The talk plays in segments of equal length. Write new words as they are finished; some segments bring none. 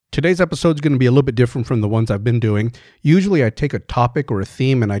Today's episode is going to be a little bit different from the ones I've been doing. Usually I take a topic or a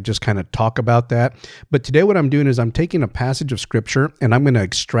theme and I just kind of talk about that. But today what I'm doing is I'm taking a passage of scripture and I'm going to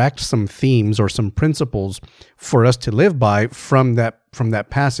extract some themes or some principles for us to live by from that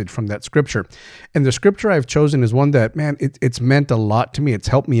passage, from that scripture. And the scripture I've chosen is one that, man, it's meant a lot to me. It's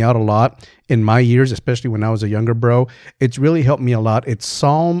helped me out a lot in my years, especially when I was a younger bro. It's really helped me a lot. It's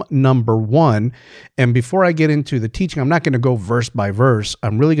Psalm number 1. And before I get into the teaching, I'm not going to go verse by verse.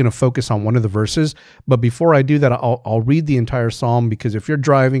 I'm really going to focus on one of the verses. But before I do that, I'll read the entire Psalm, because if you're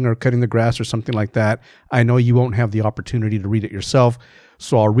driving or cutting the grass or something like that, I know you won't have the opportunity to read it yourself.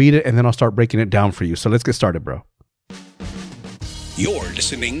 So I'll read it and then I'll start breaking it down for you. So let's get started, bro. You're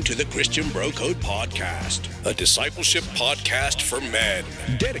listening to the Christian Bro Code Podcast, a discipleship podcast for men,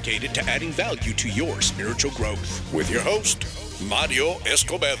 dedicated to adding value to your spiritual growth. With your host, Mario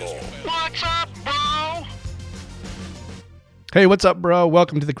Escobedo. What's up, bro? Hey, what's up, bro?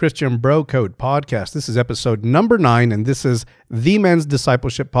 Welcome to the Christian Bro Code Podcast. This is episode number 9, and this is the men's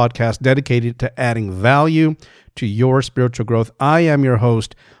discipleship podcast dedicated to adding value to your spiritual growth. I am your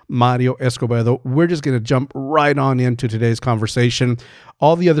host, Mario Escobedo. We're just going to jump right on into today's conversation.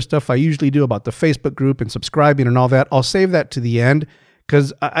 All the other stuff I usually do about the Facebook group and subscribing and all that, I'll save that to the end,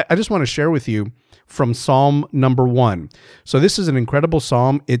 because I just want to share with you from Psalm number 1. So this is an incredible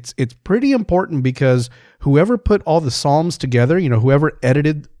psalm. It's pretty important because whoever put all the psalms together, whoever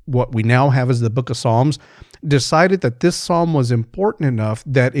edited what we now have as the book of Psalms, decided that this psalm was important enough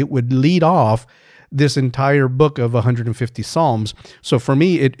that it would lead off this entire book of 150 Psalms. So for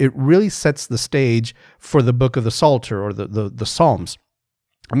me, it really sets the stage for the book of the Psalter, or the Psalms.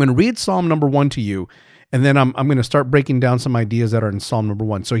 I'm going to read Psalm number 1 to you, and then I'm going to start breaking down some ideas that are in Psalm number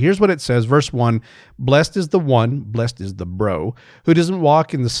 1. So here's what it says, verse 1, blessed is the bro, who doesn't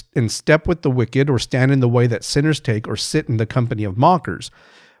walk in step with the wicked, or stand in the way that sinners take, or sit in the company of mockers,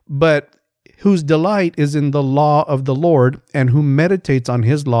 but whose delight is in the law of the Lord, and who meditates on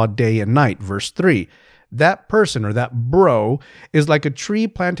his law day and night. Verse 3, that person, or that bro, is like a tree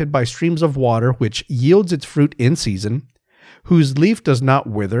planted by streams of water, which yields its fruit in season, whose leaf does not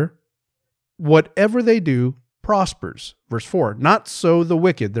wither. Whatever they do prospers. Verse 4, not so the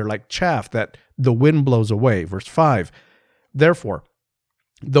wicked. They're like chaff that the wind blows away. Verse 5, therefore,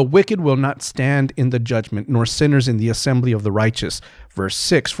 the wicked will not stand in the judgment, nor sinners in the assembly of the righteous. Verse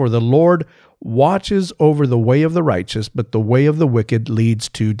 6, for the Lord watches over the way of the righteous, but the way of the wicked leads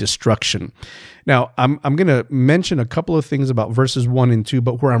to destruction. Now, I'm going to mention a couple of things about verses 1 and 2,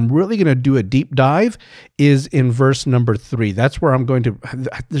 but where I'm really going to do a deep dive is in verse number 3. That's where I'm going to,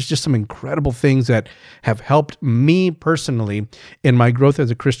 there's just some incredible things that have helped me personally in my growth as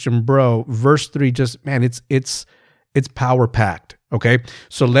a Christian bro. Verse 3, just, man, it's power-packed. Okay,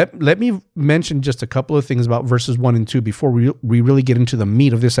 so let me mention just a couple of things about verses 1 and 2 before we really get into the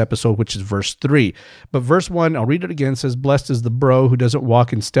meat of this episode, which is verse 3. But verse 1, I'll read it again, says, blessed is the bro who doesn't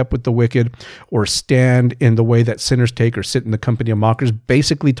walk in step with the wicked, or stand in the way that sinners take, or sit in the company of mockers.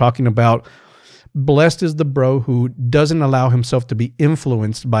 Basically talking about blessed is the bro who doesn't allow himself to be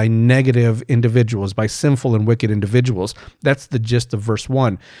influenced by negative individuals, by sinful and wicked individuals. That's the gist of verse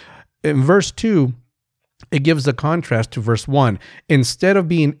 1. In verse 2, it gives the contrast to verse 1. Instead of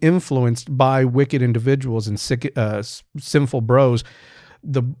being influenced by wicked individuals and sinful bros,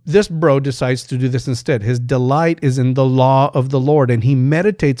 this bro decides to do this instead. His delight is in the law of the Lord, and he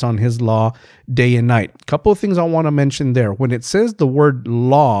meditates on his law day and night. A couple of things I want to mention there. When it says the word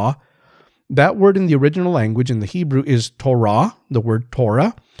law, that word in the original language in the Hebrew is Torah, the word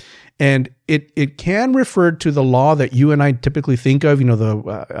Torah. And it can refer to the law that you and I typically think of,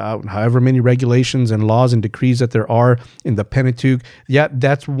 the however many regulations and laws and decrees that there are in the Pentateuch. Yeah,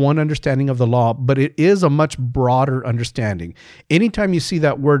 that's one understanding of the law, but it is a much broader understanding. Anytime you see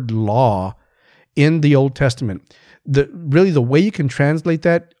that word law in the Old Testament, the way you can translate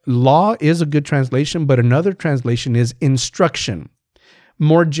that, law is a good translation, but another translation is instruction.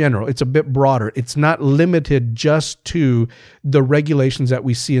 More general. It's a bit broader. It's not limited just to the regulations that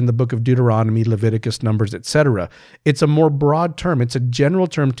we see in the book of Deuteronomy, Leviticus, Numbers, etc. It's a more broad term. It's a general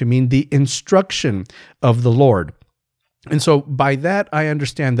term to mean the instruction of the Lord. And so by that, I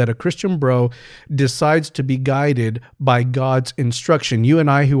understand that a Christian bro decides to be guided by God's instruction. You and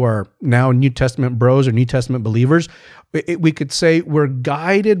I, who are now New Testament bros or New Testament believers, we could say we're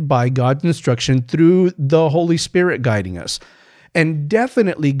guided by God's instruction through the Holy Spirit guiding us. And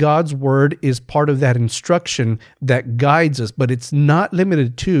definitely God's word is part of that instruction that guides us, but it's not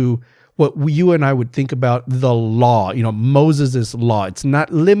limited to what you and I would think about the law, Moses' law. It's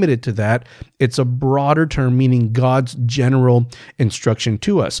not limited to that. It's a broader term, meaning God's general instruction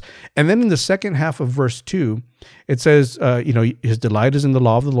to us. And then in the second half of verse 2, it says, his delight is in the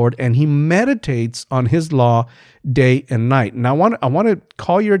law of the Lord, and he meditates on his law day and night. And I want to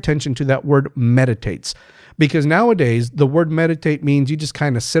call your attention to that word meditates, because nowadays the word meditate means you just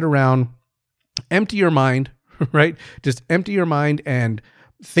kind of sit around, empty your mind, right? Just empty your mind and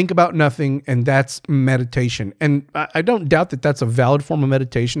think about nothing, and that's meditation. And I don't doubt that that's a valid form of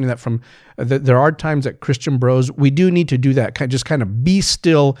meditation, and that there are times at Christian Bros we do need to do that, just kind of be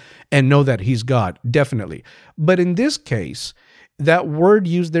still and know that he's God, definitely. But in this case, that word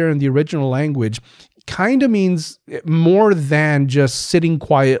used there in the original language kind of means more than just sitting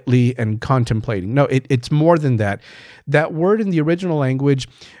quietly and contemplating. No, it's more than that. That word in the original language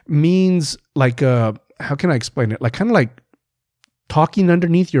means like how can I explain it? Like kind of like talking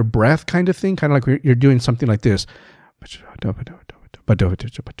underneath your breath kind of thing, kind of like you're doing something like this. That's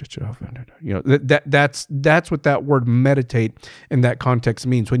what that word meditate in that context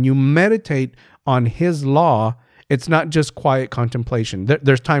means. When you meditate on his law, it's not just quiet contemplation.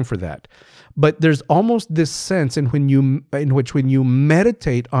 There's time for that. But there's almost this sense in which when you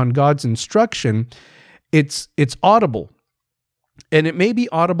meditate on God's instruction, it's audible. And it may be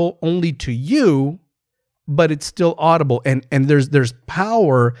audible only to you, but it's still audible. And there's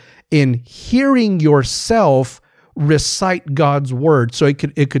power in hearing yourself recite God's word. So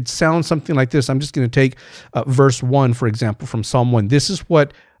it could sound something like this. I'm just going to take verse 1, for example, from Psalm 1. This is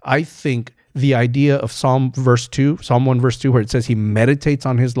what I think the idea of Psalm 1, verse 2, where it says he meditates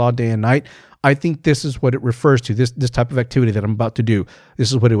on his law day and night. I think this is what it refers to, this type of activity that I'm about to do.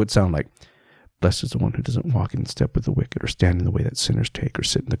 This is what it would sound like. Blessed is the one who doesn't walk in step with the wicked, or stand in the way that sinners take, or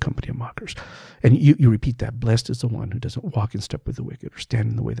sit in the company of mockers. And you repeat that. Blessed is the one who doesn't walk in step with the wicked, or stand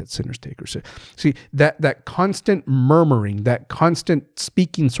in the way that sinners take, or sit. See, that constant murmuring, that constant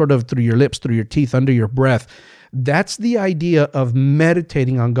speaking sort of through your lips, through your teeth, under your breath, that's the idea of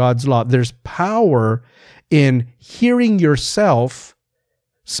meditating on God's law. There's power in hearing yourself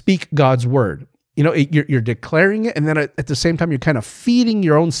speak God's word. You're declaring it, and then at the same time, you're kind of feeding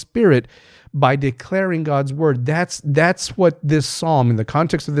your own spirit by declaring God's word. That's what this psalm, in the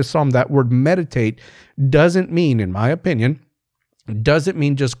context of this psalm, that word meditate doesn't mean, in my opinion, doesn't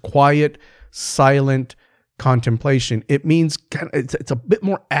mean just quiet, silent contemplation. It means it's a bit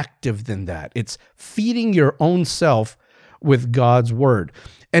more active than that. It's feeding your own self with God's word.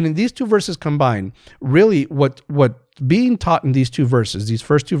 And in these two verses combined, really what's being taught in these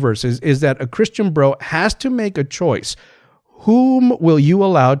first two verses, is that a Christian bro has to make a choice. Whom will you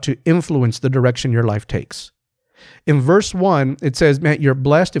allow to influence the direction your life takes? In verse 1, it says, man, you're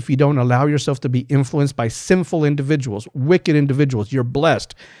blessed if you don't allow yourself to be influenced by sinful individuals, wicked individuals. You're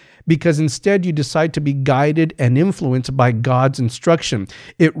blessed because instead you decide to be guided and influenced by God's instruction.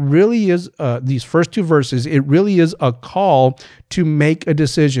 It really is, these first two verses, it really is a call to make a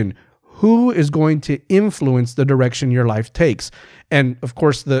decision. Who is going to influence the direction your life takes? And of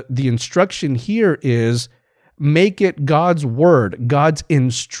course, the instruction here is make it God's word, God's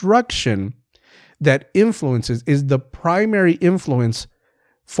instruction that influences, is the primary influence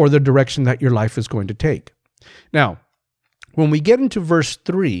for the direction that your life is going to take. Now, when we get into verse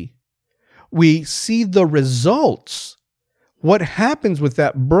 3, we see the results. What happens with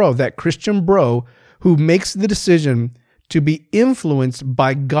that Christian bro who makes the decision to be influenced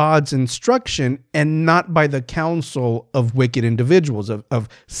by God's instruction and not by the counsel of wicked individuals, of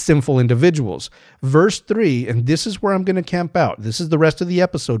sinful individuals. Verse 3, and this is where I'm going to camp out. This is the rest of the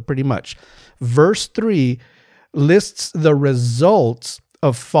episode pretty much. Verse 3 lists the results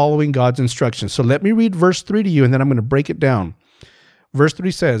of following God's instructions. So let me read verse 3 to you, and then I'm going to break it down. Verse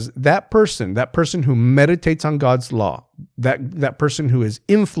 3 says, that person who meditates on God's law, that person who is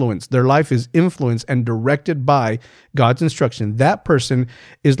influenced, their life is influenced and directed by God's instruction, that person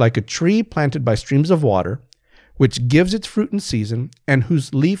is like a tree planted by streams of water, which gives its fruit in season, and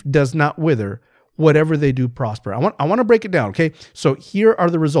whose leaf does not wither. Whatever they do prosper. I want to break it down, okay? So here are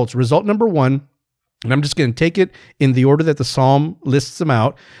the results. Result number 1, and I'm just going to take it in the order that the psalm lists them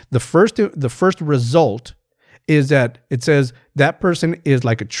out. The first result is that it says that person is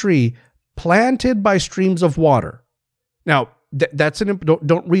like a tree planted by streams of water. Now,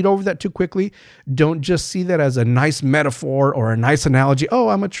 don't read over that too quickly. Don't just see that as a nice metaphor or a nice analogy. Oh,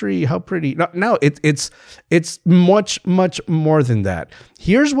 I'm a tree. How pretty. No, it's much, much more than that.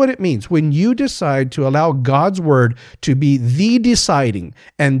 Here's what it means. When you decide to allow God's word to be the deciding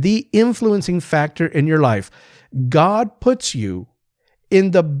and the influencing factor in your life, God puts you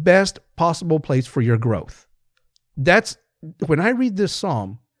in the best possible place for your growth. That's when I read this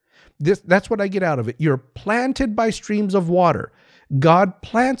psalm, That's what I get out of it. You're planted by streams of water. God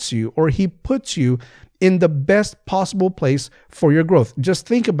plants you, or he puts you in the best possible place for your growth. Just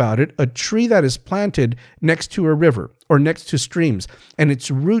think about it. A tree that is planted next to a river or next to streams, and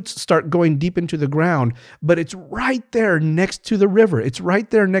its roots start going deep into the ground, but it's right there next to the river. It's right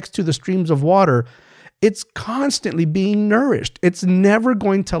there next to the streams of water. It's constantly being nourished. It's never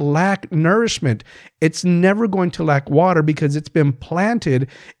going to lack nourishment. It's never going to lack water because it's been planted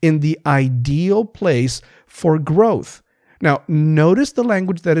in the ideal place for growth. Now, notice the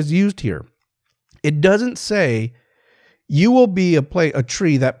language that is used here. It doesn't say you will be a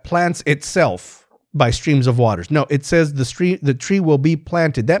tree that plants itself by streams of waters. No, it says the tree will be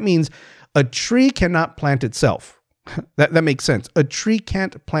planted. That means a tree cannot plant itself. That makes sense. A tree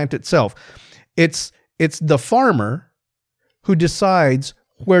can't plant itself. It's the farmer who decides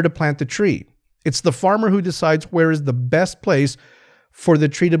where to plant the tree. It's the farmer who decides where is the best place for the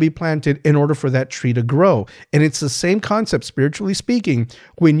tree to be planted in order for that tree to grow. And it's the same concept, spiritually speaking.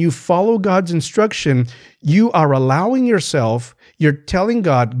 When you follow God's instruction, you are allowing yourself, you're telling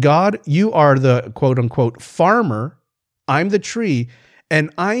God, you are the quote unquote farmer, I'm the tree, and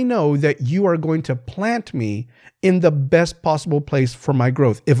I know that you are going to plant me in the best possible place for my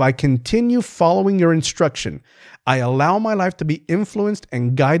growth. If I continue following your instruction, I allow my life to be influenced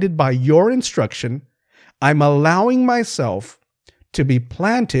and guided by your instruction, I'm allowing myself to be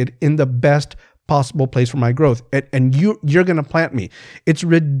planted in the best possible place for my growth. And you're going to plant me. It's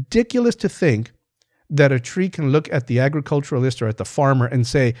ridiculous to think that a tree can look at the agriculturalist or at the farmer and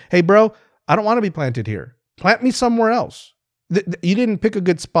say, hey, bro, I don't want to be planted here. Plant me somewhere else. You didn't pick a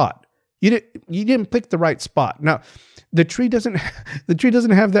good spot. You didn't pick the right spot. Now, the tree doesn't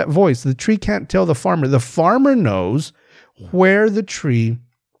have that voice. The tree can't tell the farmer. The farmer knows where the tree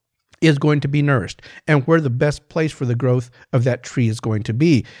is going to be nourished and where the best place for the growth of that tree is going to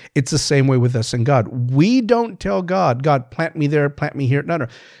be. It's the same way with us and God. We don't tell God, plant me there, plant me here. No.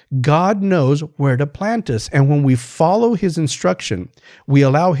 God knows where to plant us. And when we follow his instruction, we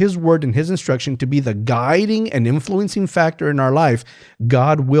allow his word and his instruction to be the guiding and influencing factor in our life,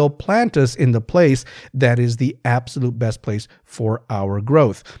 God will plant us in the place that is the absolute best place for our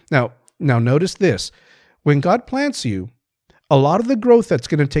growth. Now notice this. When God plants you, a lot of the growth that's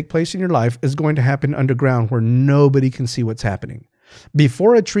going to take place in your life is going to happen underground where nobody can see what's happening.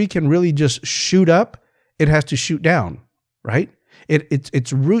 Before a tree can really just shoot up, it has to shoot down, right?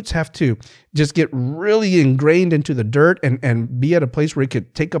 Its roots have to just get really ingrained into the dirt and be at a place where it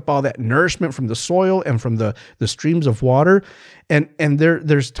could take up all that nourishment from the soil and from the streams of water. And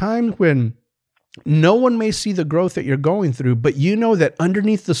there's times when no one may see the growth that you're going through, but you know that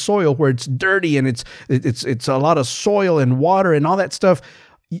underneath the soil where it's dirty and it's a lot of soil and water and all that stuff,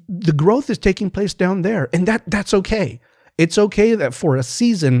 the growth is taking place down there. And that's okay. It's okay that for a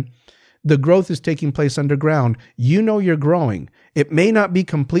season, the growth is taking place underground. You know you're growing. It may not be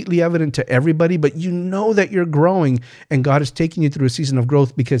completely evident to everybody, but you know that you're growing, and God is taking you through a season of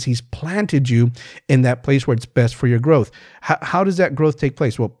growth because he's planted you in that place where it's best for your growth. How does that growth take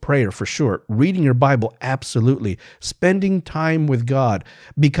place? Well, prayer for sure. Reading your Bible, absolutely. Spending time with God.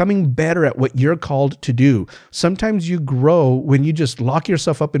 Becoming better at what you're called to do. Sometimes you grow when you just lock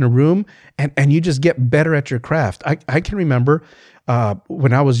yourself up in a room and you just get better at your craft. I can remember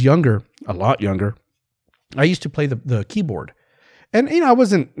when I was younger, a lot younger, I used to play the keyboard. And, I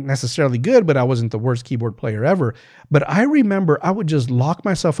wasn't necessarily good, but I wasn't the worst keyboard player ever. But I remember I would just lock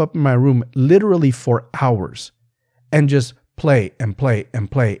myself up in my room literally for hours and just play and play and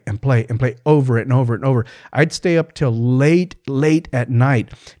play and play and play over and over and over. I'd stay up till late at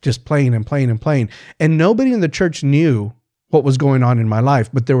night just playing and playing and playing. And nobody in the church knew what was going on in my life,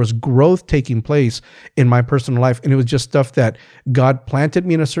 but there was growth taking place in my personal life. And it was just stuff that God planted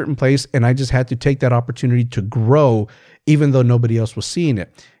me in a certain place, and I just had to take that opportunity to grow, even though nobody else was seeing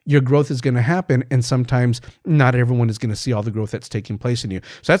it. Your growth is going to happen, and sometimes not everyone is going to see all the growth that's taking place in you.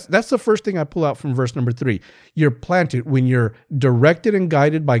 So that's the first thing I pull out from verse number 3. You're planted. When you're directed and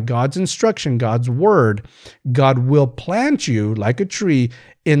guided by God's instruction, God's word, God will plant you like a tree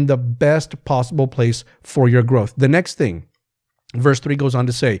in the best possible place for your growth. The next thing, verse 3 goes on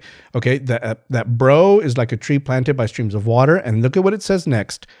to say, okay, that bro is like a tree planted by streams of water. And look at what it says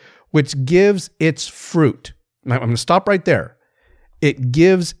next, which gives its fruit. Now, I'm going to stop right there. It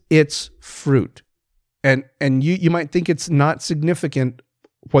gives its fruit. And you might think it's not significant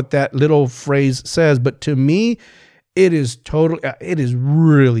what that little phrase says, but to me, it is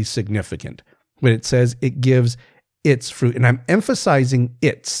really significant when it says it gives its fruit. And I'm emphasizing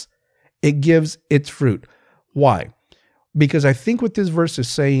it gives its fruit. Why? Because I think what this verse is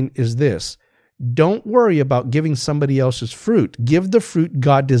saying is this: Don't worry about giving somebody else's fruit. Give the fruit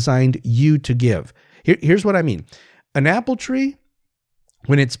God designed you to give. Here's what I mean. An apple tree,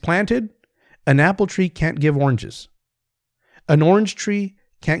 when it's planted, an apple tree can't give oranges. An orange tree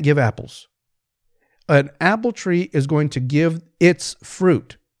can't give apples. An apple tree is going to give its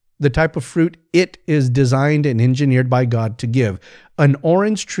fruit, the type of fruit it is designed and engineered by God to give. An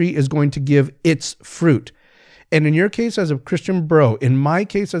orange tree is going to give its fruit. And in your case as a Christian bro, in my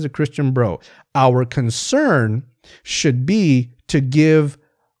case as a Christian bro, our concern should be to give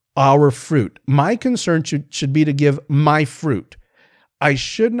our fruit. My concern should be to give my fruit. I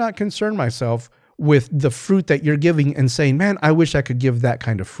should not concern myself with the fruit that you're giving and saying, man, I wish I could give that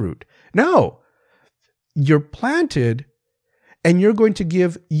kind of fruit. No, you're planted and you're going to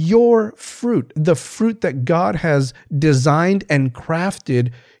give your fruit, the fruit that God has designed and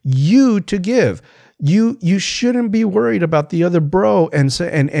crafted you to give. You shouldn't be worried about the other bro and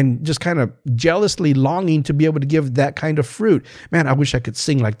just kind of jealously longing to be able to give that kind of fruit. Man, I wish I could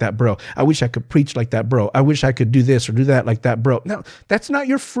sing like that bro. I wish I could preach like that bro. I wish I could do this or do that like that bro. No, that's not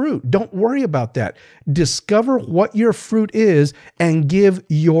your fruit. Don't worry about that. Discover what your fruit is and give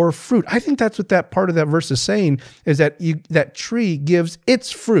your fruit. I think that's what that part of that verse is saying, is that that tree gives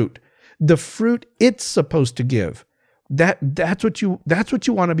its fruit, the fruit it's supposed to give. That's what you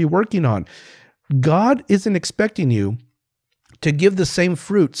want to be working on. God isn't expecting you to give the same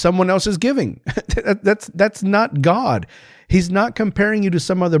fruit someone else is giving. That's not God. He's not comparing you to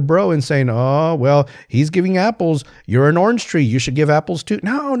some other bro and saying, oh, well, he's giving apples. You're an orange tree. You should give apples too.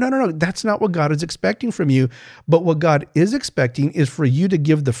 No. That's not what God is expecting from you. But what God is expecting is for you to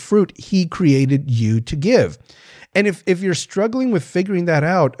give the fruit he created you to give. And if you're struggling with figuring that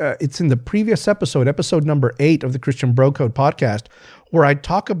out, it's in the previous episode number 8 of the Christian Bro Code podcast, where I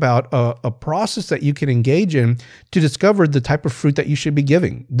talk about a process that you can engage in to discover the type of fruit that you should be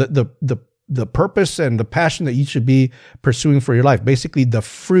giving, the purpose and the passion that you should be pursuing for your life, basically the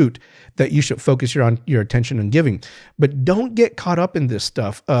fruit that you should focus your attention on giving. But don't get caught up in this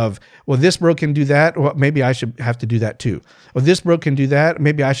stuff of, well, this bro can do that, well, maybe I should have to do that too. Well, this bro can do that,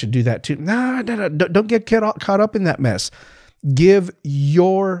 maybe I should do that too. No, don't get caught up in that mess. Give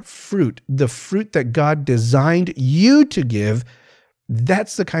your fruit, the fruit that God designed you to give.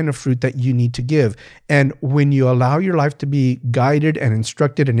 That's the kind of fruit that you need to give. And when you allow your life to be guided and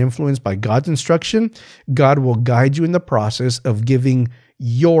instructed and influenced by God's instruction, God will guide you in the process of giving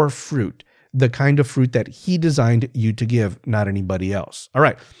your fruit, the kind of fruit that he designed you to give, not anybody else. All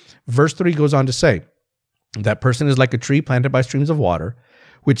right. Verse 3 goes on to say, that person is like a tree planted by streams of water,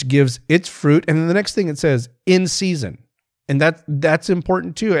 which gives its fruit. And then the next thing it says, in season. And that's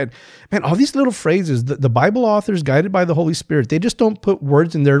important too. And man, all these little phrases, the Bible authors guided by the Holy Spirit, they just don't put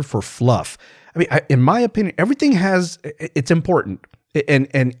words in there for fluff. I mean, in my opinion, everything it's important and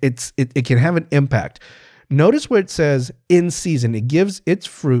it can have an impact. Notice what it says, in season. It gives its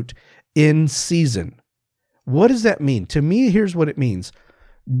fruit in season. What does that mean? To me, here's what it means.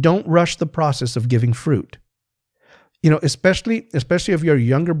 Don't rush the process of giving fruit. Especially if you're a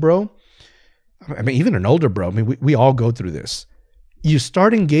younger bro, I mean, even an older bro, I mean, we all go through this. You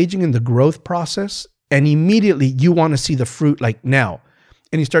start engaging in the growth process and immediately you want to see the fruit like now.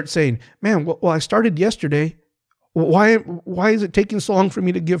 And you start saying, man, well, I started yesterday. Why is it taking so long for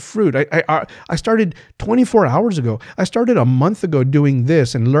me to give fruit? I started 24 hours ago. I started a month ago doing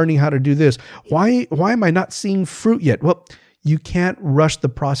this and learning how to do this. Why am I not seeing fruit yet? Well, you can't rush the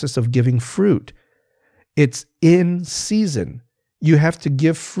process of giving fruit. It's in season. You have to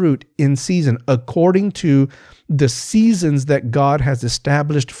give fruit in season according to the seasons that God has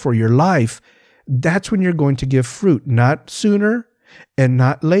established for your life. That's when you're going to give fruit, not sooner and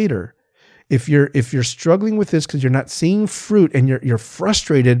not later. If you're struggling with this because you're not seeing fruit and you're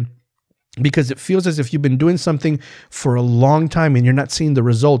frustrated because it feels as if you've been doing something for a long time and you're not seeing the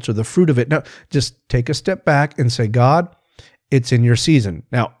results or the fruit of it, now just take a step back and say, God, it's in your season.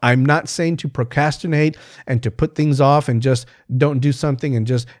 Now, I'm not saying to procrastinate and to put things off and just don't do something and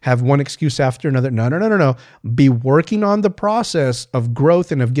just have one excuse after another. No. Be working on the process of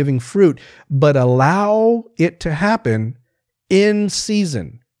growth and of giving fruit, but allow it to happen in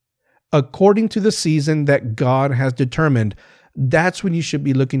season, according to the season that God has determined. That's when you should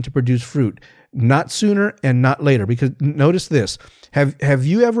be looking to produce fruit, not sooner and not later. Because notice this, have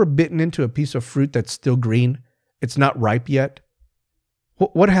you ever bitten into a piece of fruit that's still green? It's not ripe yet.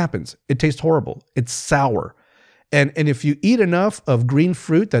 What happens? It tastes horrible. It's sour. And if you eat enough of green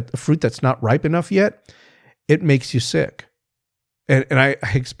fruit, that fruit that's not ripe enough yet, it makes you sick. And I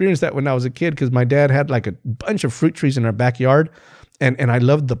experienced that when I was a kid because my dad had like a bunch of fruit trees in our backyard. And I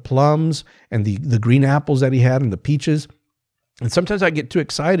loved the plums and the green apples that he had and the peaches. And sometimes I get too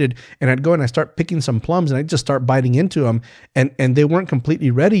excited and I'd go and I start picking some plums and I just start biting into them and they weren't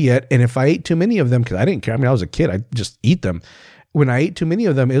completely ready yet. And if I ate too many of them, because I didn't care, I mean, I was a kid, I just eat them. When I ate too many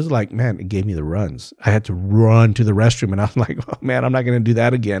of them, it was like, man, it gave me the runs. I had to run to the restroom and I was like, oh man, I'm not going to do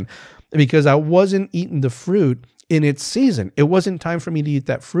that again, because I wasn't eating the fruit in its season. It wasn't time for me to eat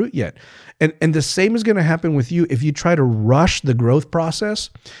that fruit yet. And the same is going to happen with you if you try to rush the growth process,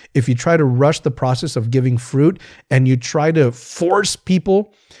 if you try to rush the process of giving fruit and you try to force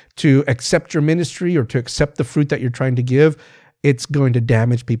people to accept your ministry or to accept the fruit that you're trying to give, it's going to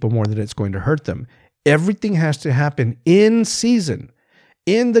damage people more than it's going to hurt them. Everything has to happen in season,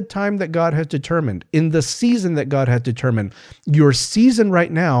 in the time that God has determined, in the season that God has determined. Your season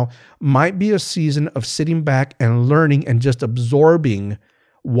right now might be a season of sitting back and learning and just absorbing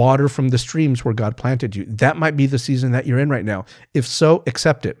water from the streams where God planted you. That might be the season that you're in right now. If so,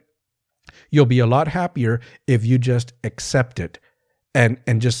 accept it. You'll be a lot happier if you just accept it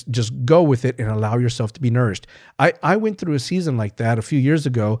and just go with it and allow yourself to be nourished. I went through a season like that a few years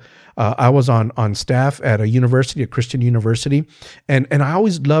ago. I was on staff at a university, a Christian university, and I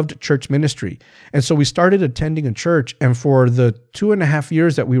always loved church ministry. And so we started attending a church, and for the 2.5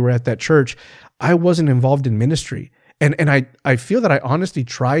 years that we were at that church, I wasn't involved in ministry. And I feel that I honestly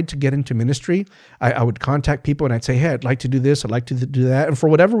tried to get into ministry. I would contact people and I'd say, hey, I'd like to do this, I'd like to do that. And for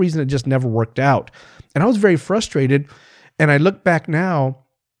whatever reason, it just never worked out. And I was very frustrated. And I look back now,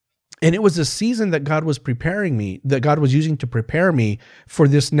 and it was a season that God was preparing me, that God was using to prepare me for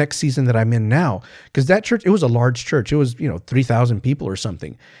this next season that I'm in now. Because that church, it was a large church. It was, 3,000 people or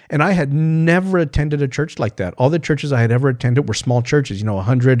something. And I had never attended a church like that. All the churches I had ever attended were small churches,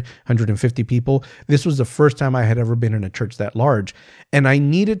 100, 150 people. This was the first time I had ever been in a church that large. And I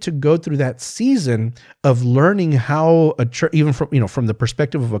needed to go through that season of learning how a church, even from the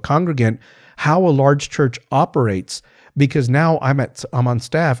perspective of a congregant, how a large church operates. Because now I'm on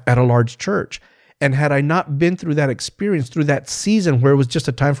staff at a large church. And had I not been through that experience, through that season where it was just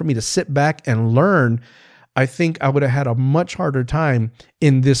a time for me to sit back and learn, I think I would have had a much harder time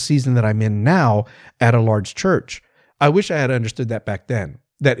in this season that I'm in now at a large church. I wish I had understood that back then,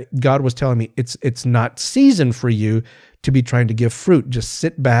 that God was telling me it's not season for you to be trying to give fruit. Just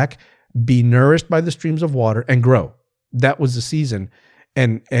sit back, be nourished by the streams of water, and grow. That was the season.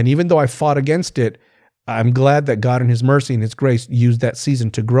 And even though I fought against it, I'm glad that God in His mercy and His grace used that season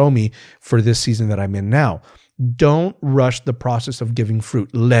to grow me for this season that I'm in now. Don't rush the process of giving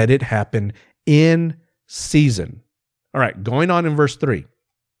fruit. Let it happen in season. All right, going on in verse 3.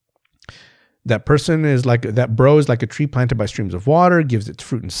 That bro is like a tree planted by streams of water, gives its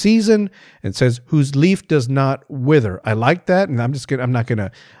fruit in season, and says, whose leaf does not wither. I like that, and I'm not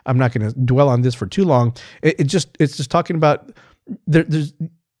gonna dwell on this for too long. It's just talking about there's.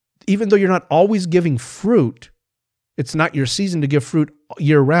 Even though you're not always giving fruit, it's not your season to give fruit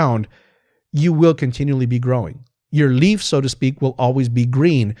year round, you will continually be growing. Your leaf, so to speak, will always be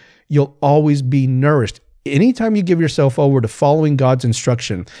green. You'll always be nourished. Anytime you give yourself over to following God's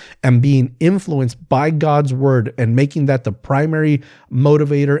instruction and being influenced by God's word and making that the primary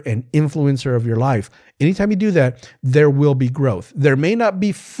motivator and influencer of your life, anytime you do that, there will be growth. There may not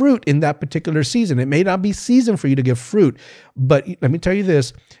be fruit in that particular season. It may not be season for you to give fruit, but let me tell you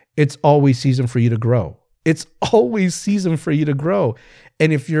this, it's always season for you to grow. It's always season for you to grow.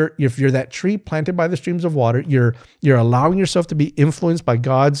 And if you're that tree planted by the streams of water, you're allowing yourself to be influenced by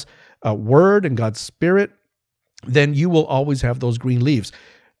God's word and God's spirit, then you will always have those green leaves.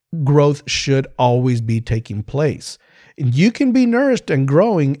 Growth should always be taking place. And you can be nourished and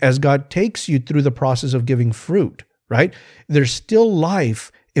growing as God takes you through the process of giving fruit, right? There's still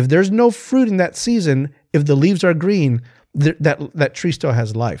life. If there's no fruit in that season, if the leaves are green, that tree still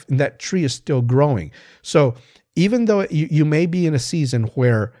has life, and that tree is still growing. So even though you may be in a season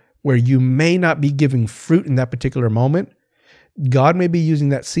where you may not be giving fruit in that particular moment, God may be using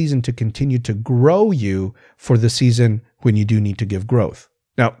that season to continue to grow you for the season when you do need to give growth.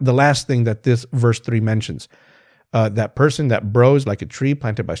 Now, the last thing that this verse 3 mentions, that person that grows like a tree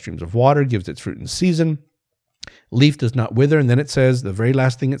planted by streams of water, gives its fruit in season, leaf does not wither. And then it says, the very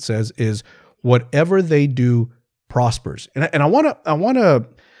last thing it says is, whatever they do prospers. And I want to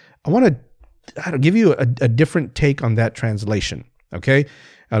give you a different take on that translation. Okay.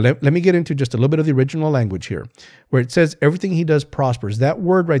 Let me get into just a little bit of the original language here, where it says everything he does prospers. That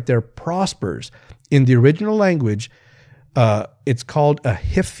word right there, prospers, in the original language, it's called a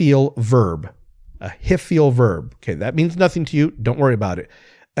hiphil verb. A hiphil verb. Okay, that means nothing to you. Don't worry about it.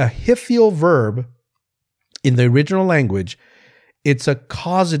 A hiphil verb in the original language, it's a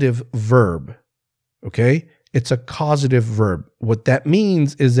causative verb. Okay, it's a causative verb. What that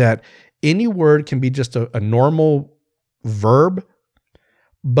means is that any word can be just a normal verb,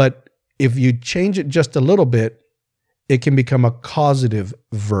 but if you change it just a little bit, it can become a causative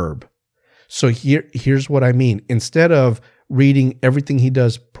verb. So here's what I mean. Instead of reading everything he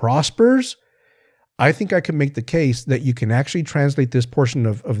does prospers, I think I can make the case that you can actually translate this portion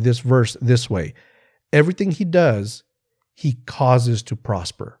of this verse this way. Everything he does, he causes to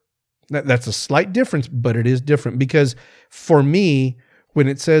prosper. That's a slight difference, but it is different, because for me, when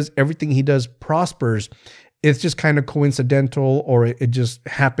it says everything he does prospers, it's just kind of coincidental, or it just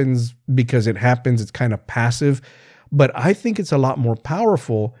happens because it happens. It's kind of passive. But I think it's a lot more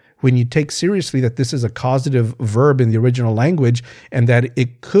powerful when you take seriously that this is a causative verb in the original language, and that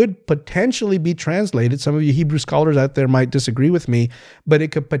it could potentially be translated. Some of you Hebrew scholars out there might disagree with me, but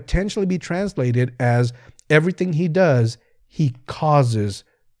it could potentially be translated as everything he does, he causes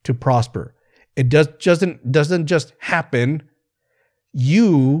to prosper. It doesn't just happen.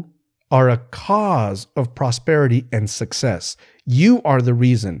 You are a cause of prosperity and success. You are the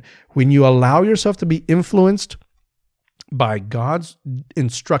reason. When you allow yourself to be influenced by God's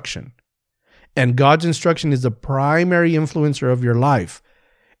instruction, and God's instruction is the primary influencer of your life,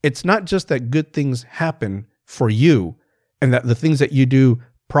 it's not just that good things happen for you and that the things that you do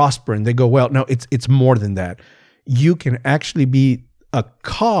prosper and they go well. No, it's more than that. You can actually be a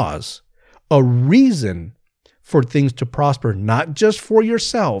cause, a reason for things to prosper, not just for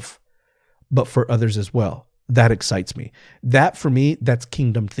yourself, but for others as well. That excites me. That for me, that's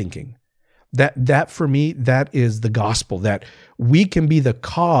kingdom thinking. That for me, that is the gospel, that we can be the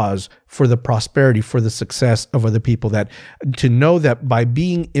cause for the prosperity, for the success of other people, that to know that by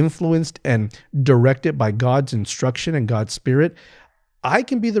being influenced and directed by God's instruction and God's Spirit, I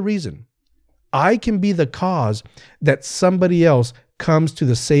can be the reason. I can be the cause that somebody else comes to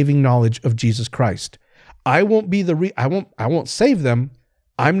the saving knowledge of Jesus Christ. I won't be I won't save them.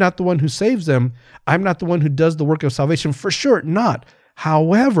 I'm not the one who saves them. I'm not the one who does the work of salvation, for sure not.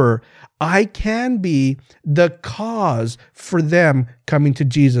 However, I can be the cause for them coming to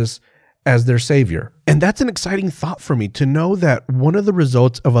Jesus as their Savior. And that's an exciting thought for me, to know that one of the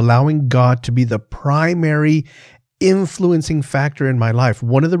results of allowing God to be the primary influencing factor in my life,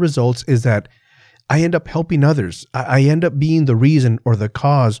 one of the results is that I end up helping others. I end up being the reason or the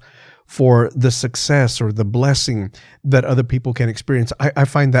cause for the success or the blessing that other people can experience. I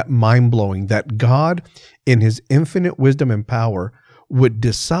find that mind-blowing, that God, in his infinite wisdom and power, would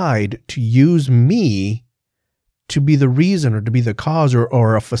decide to use me to be the reason or to be the cause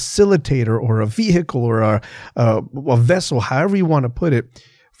or a facilitator or a vehicle or a vessel, however you want to put it,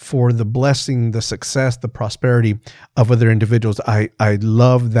 for the blessing, the success, the prosperity of other individuals. I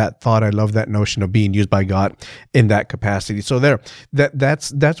love that thought. I love that notion of being used by God in that capacity. So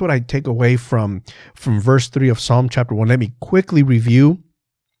that's what I take away from verse 3 of Psalm chapter 1. Let me quickly review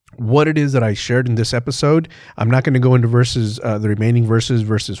what it is that I shared in this episode. I'm not going to go into the remaining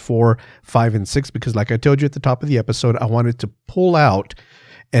verses 4, 5, and 6, because like I told you at the top of the episode, I wanted to pull out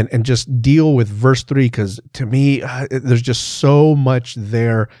and just deal with verse 3, because to me, there's just so much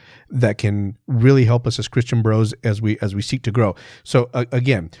there that can really help us as Christian bros as we seek to grow. So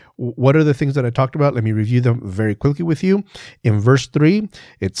again, what are the things that I talked about? Let me review them very quickly with you. In verse 3,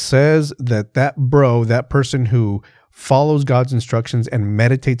 it says that that person who follows God's instructions and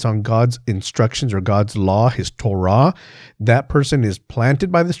meditates on God's instructions or God's law, his Torah, that person is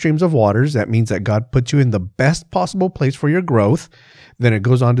planted by the streams of waters. That means that God puts you in the best possible place for your growth. Then it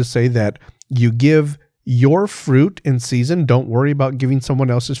goes on to say that you give your fruit in season. Don't worry about giving someone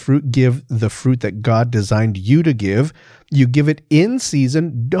else's fruit. Give the fruit that God designed you to give. You give it in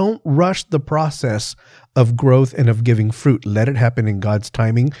season. Don't rush the process of growth and of giving fruit. Let it happen in God's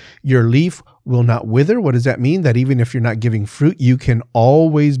timing. Your leaf will not wither. What does that mean? That even if you're not giving fruit, you can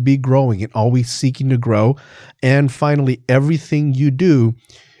always be growing and always seeking to grow. And finally, everything you do,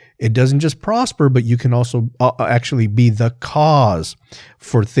 it doesn't just prosper, but you can also actually be the cause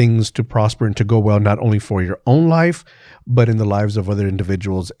for things to prosper and to go well, not only for your own life, but in the lives of other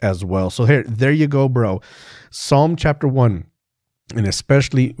individuals as well. So there you go, bro. Psalm chapter 1, and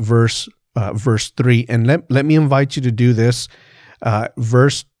especially verse 3. And let me invite you to do this.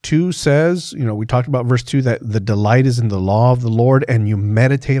 Verse 2 says, we talked about verse 2, that the delight is in the law of the Lord, and you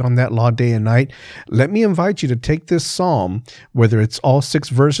meditate on that law day and night. Let me invite you to take this psalm, whether it's all 6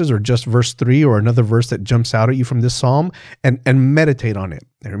 verses or just verse 3 or another verse that jumps out at you from this psalm, and meditate on it.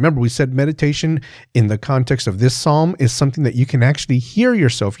 And remember, we said meditation in the context of this psalm is something that you can actually hear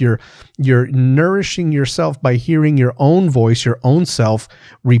yourself. You're nourishing yourself by hearing your own voice, your own self,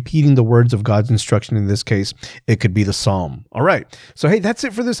 repeating the words of God's instruction. In this case, it could be the psalm. All right. So, hey, that's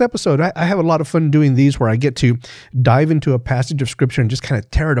it for this this episode. I have a lot of fun doing these where I get to dive into a passage of scripture and just kind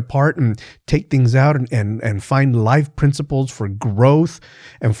of tear it apart and take things out and find life principles for growth.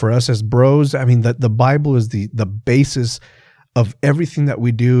 And for us as bros, I mean, the Bible is the basis of everything that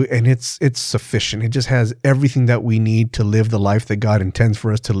we do, and it's sufficient. It just has everything that we need to live the life that God intends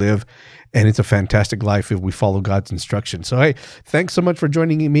for us to live, and it's a fantastic life if we follow God's instructions. So hey, thanks so much for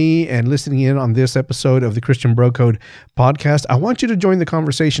joining me and listening in on this episode of the Christian Bro Code podcast. I want you to join the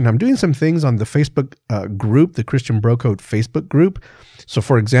conversation. I'm doing some things on the Facebook group, the Christian Bro Code Facebook group. So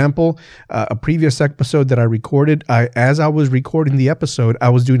for example, a previous episode that I recorded, as I was recording the episode, I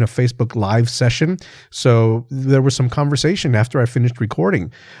was doing a Facebook live session. So there was some conversation after I finished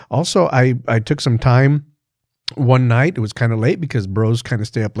recording. Also, I took some time one night. It was kind of late because bros kind of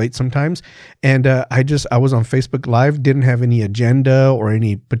stay up late sometimes. And I was on Facebook Live, didn't have any agenda or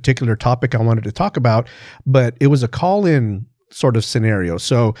any particular topic I wanted to talk about, but it was a call-in sort of scenario.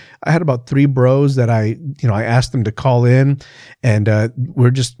 So I had about 3 bros that I asked them to call in, and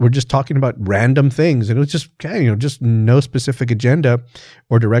we're just talking about random things, and it was just just no specific agenda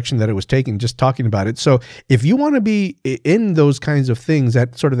or direction that it was taking, just talking about it. So if you want to be in those kinds of things,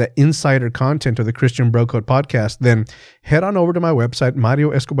 that sort of that insider content of the Christian Bro Code podcast, then head on over to my website,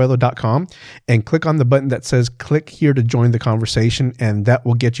 marioescobedo.com, and click on the button that says click here to join the conversation, and that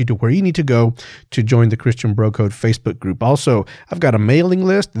will get you to where you need to go to join the Christian Bro Code Facebook group. Also, I've got a mailing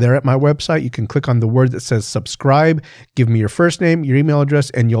list there at my website. You can click on the word that says subscribe, give me your first name, your email address,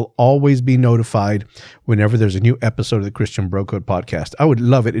 and you'll always be notified whenever there's a new episode of the Christian Bro Code podcast. I would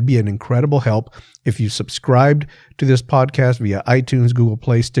love it. It'd be an incredible help if you subscribed to this podcast via iTunes, Google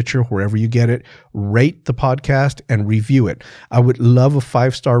Play, Stitcher, wherever you get it. Rate the podcast and review it. I would love a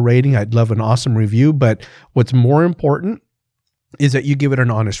 5-star rating. I'd love an awesome review, but what's more important is that you give it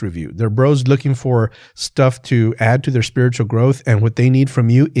an honest review. They're bros looking for stuff to add to their spiritual growth, and what they need from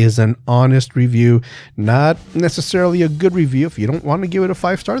you is an honest review, not necessarily a good review. If you don't want to give it a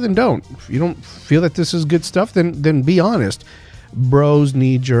 5-star, then don't. If you don't feel that this is good stuff, then be honest. Bros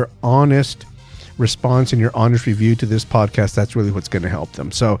need your honest response and your honest review to this podcast. That's really what's going to help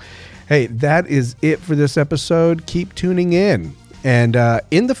them. So, hey, that is it for this episode. Keep tuning in. And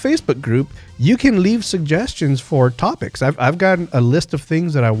in the Facebook group, you can leave suggestions for topics. I've got a list of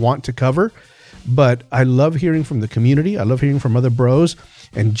things that I want to cover, but I love hearing from the community. I love hearing from other bros.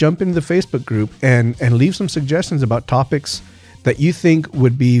 And jump into the Facebook group and leave some suggestions about topics that you think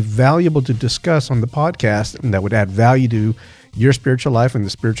would be valuable to discuss on the podcast and that would add value to your spiritual life and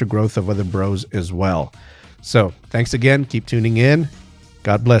the spiritual growth of other bros as well. So thanks again. Keep tuning in.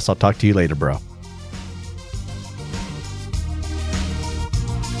 God bless. I'll talk to you later, bro.